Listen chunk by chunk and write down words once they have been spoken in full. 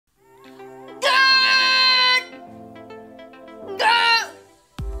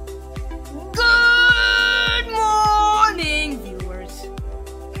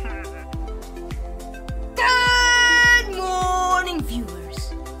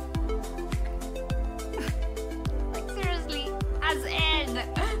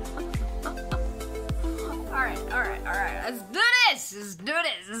Let's do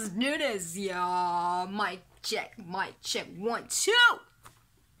this. Let's do this. Yeah. Mic check. 1, 2.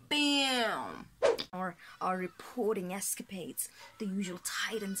 Bam. Our reporting escapades. The usual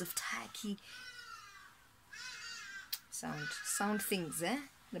titans of tacky sound things, eh?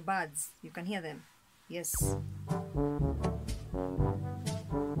 The buds. You can hear them. Yes.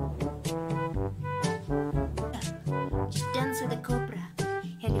 Dance with a cobra,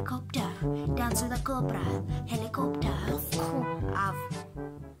 helicopter. Dance with a cobra, helicopter.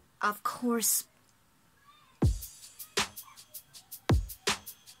 Of course.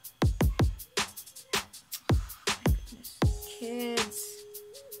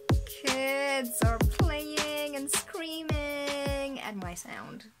 Kids are playing and screaming at my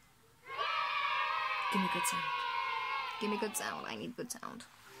sound. Give me good sound. Give me good sound. I need good sound.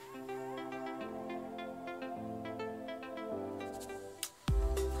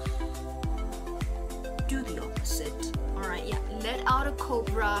 Do the opposite. Alright, yeah. Let out a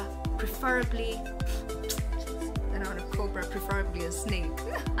cobra, preferably. Let out a cobra, preferably a snake.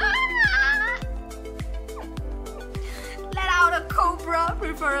 Let out a cobra,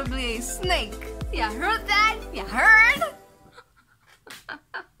 preferably a snake. You heard that? You heard?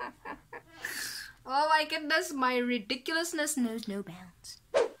 Oh my goodness, my ridiculousness knows no bounds.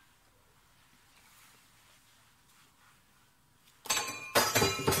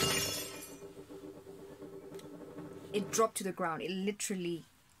 It dropped to the ground. It literally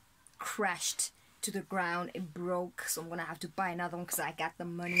crashed to the ground. It broke, so I'm gonna have to buy another one because I got the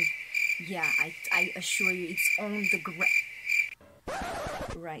money. Yeah, I assure you, it's on the ground.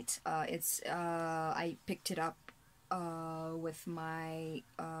 Right. I picked it up with my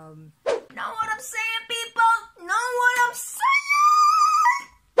know what I'm saying, people? Know what I'm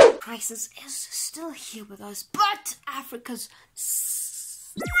saying? Crisis is still here with us, but Africa's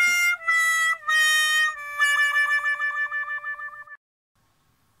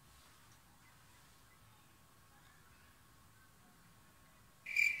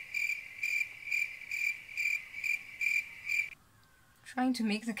trying to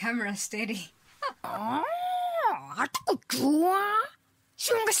make the camera steady.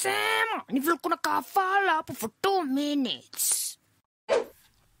 For 2 minutes.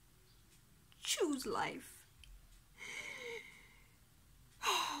 Choose life.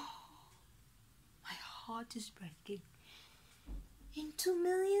 My heart is breaking into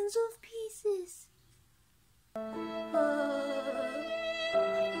millions of pieces.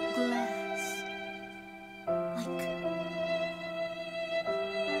 Glass.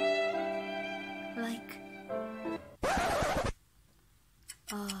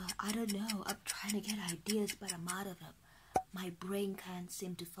 I don't know. I'm trying to get ideas, but I'm out of them. My brain can't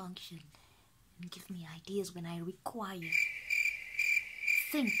seem to function and give me ideas when I require.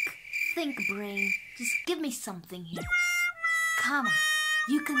 Think, brain. Just give me something here. Come on,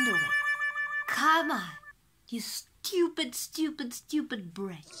 you can do it. Come on, you stupid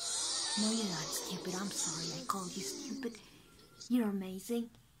brain. No, you're not stupid. I'm sorry I called you stupid. You're amazing.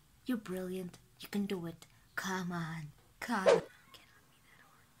 You're brilliant. You can do it. Come on. Come on.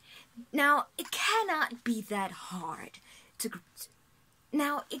 Now, it cannot be that hard to...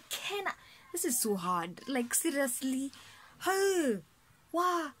 Now, it cannot... This is so hard. Like, seriously. Hey,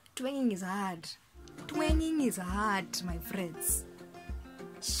 wow. Twanging is hard. Twanging is hard, my friends.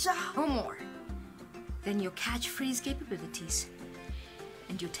 No more than your catchphrase capabilities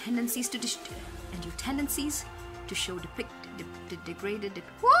and your tendencies to show degraded...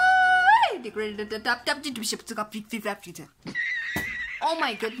 Oh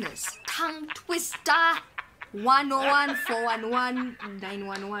my goodness. Tongue twister. 101, 411,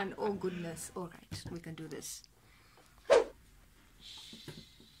 911. Oh goodness. Alright, we can do this.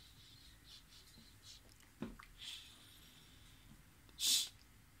 Shh.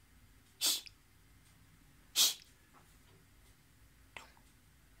 Shh. Shh. Don't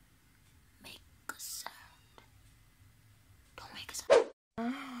make a sound. Don't make a sound.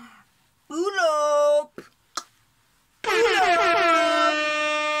 Pull up.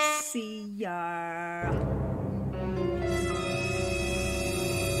 See ya.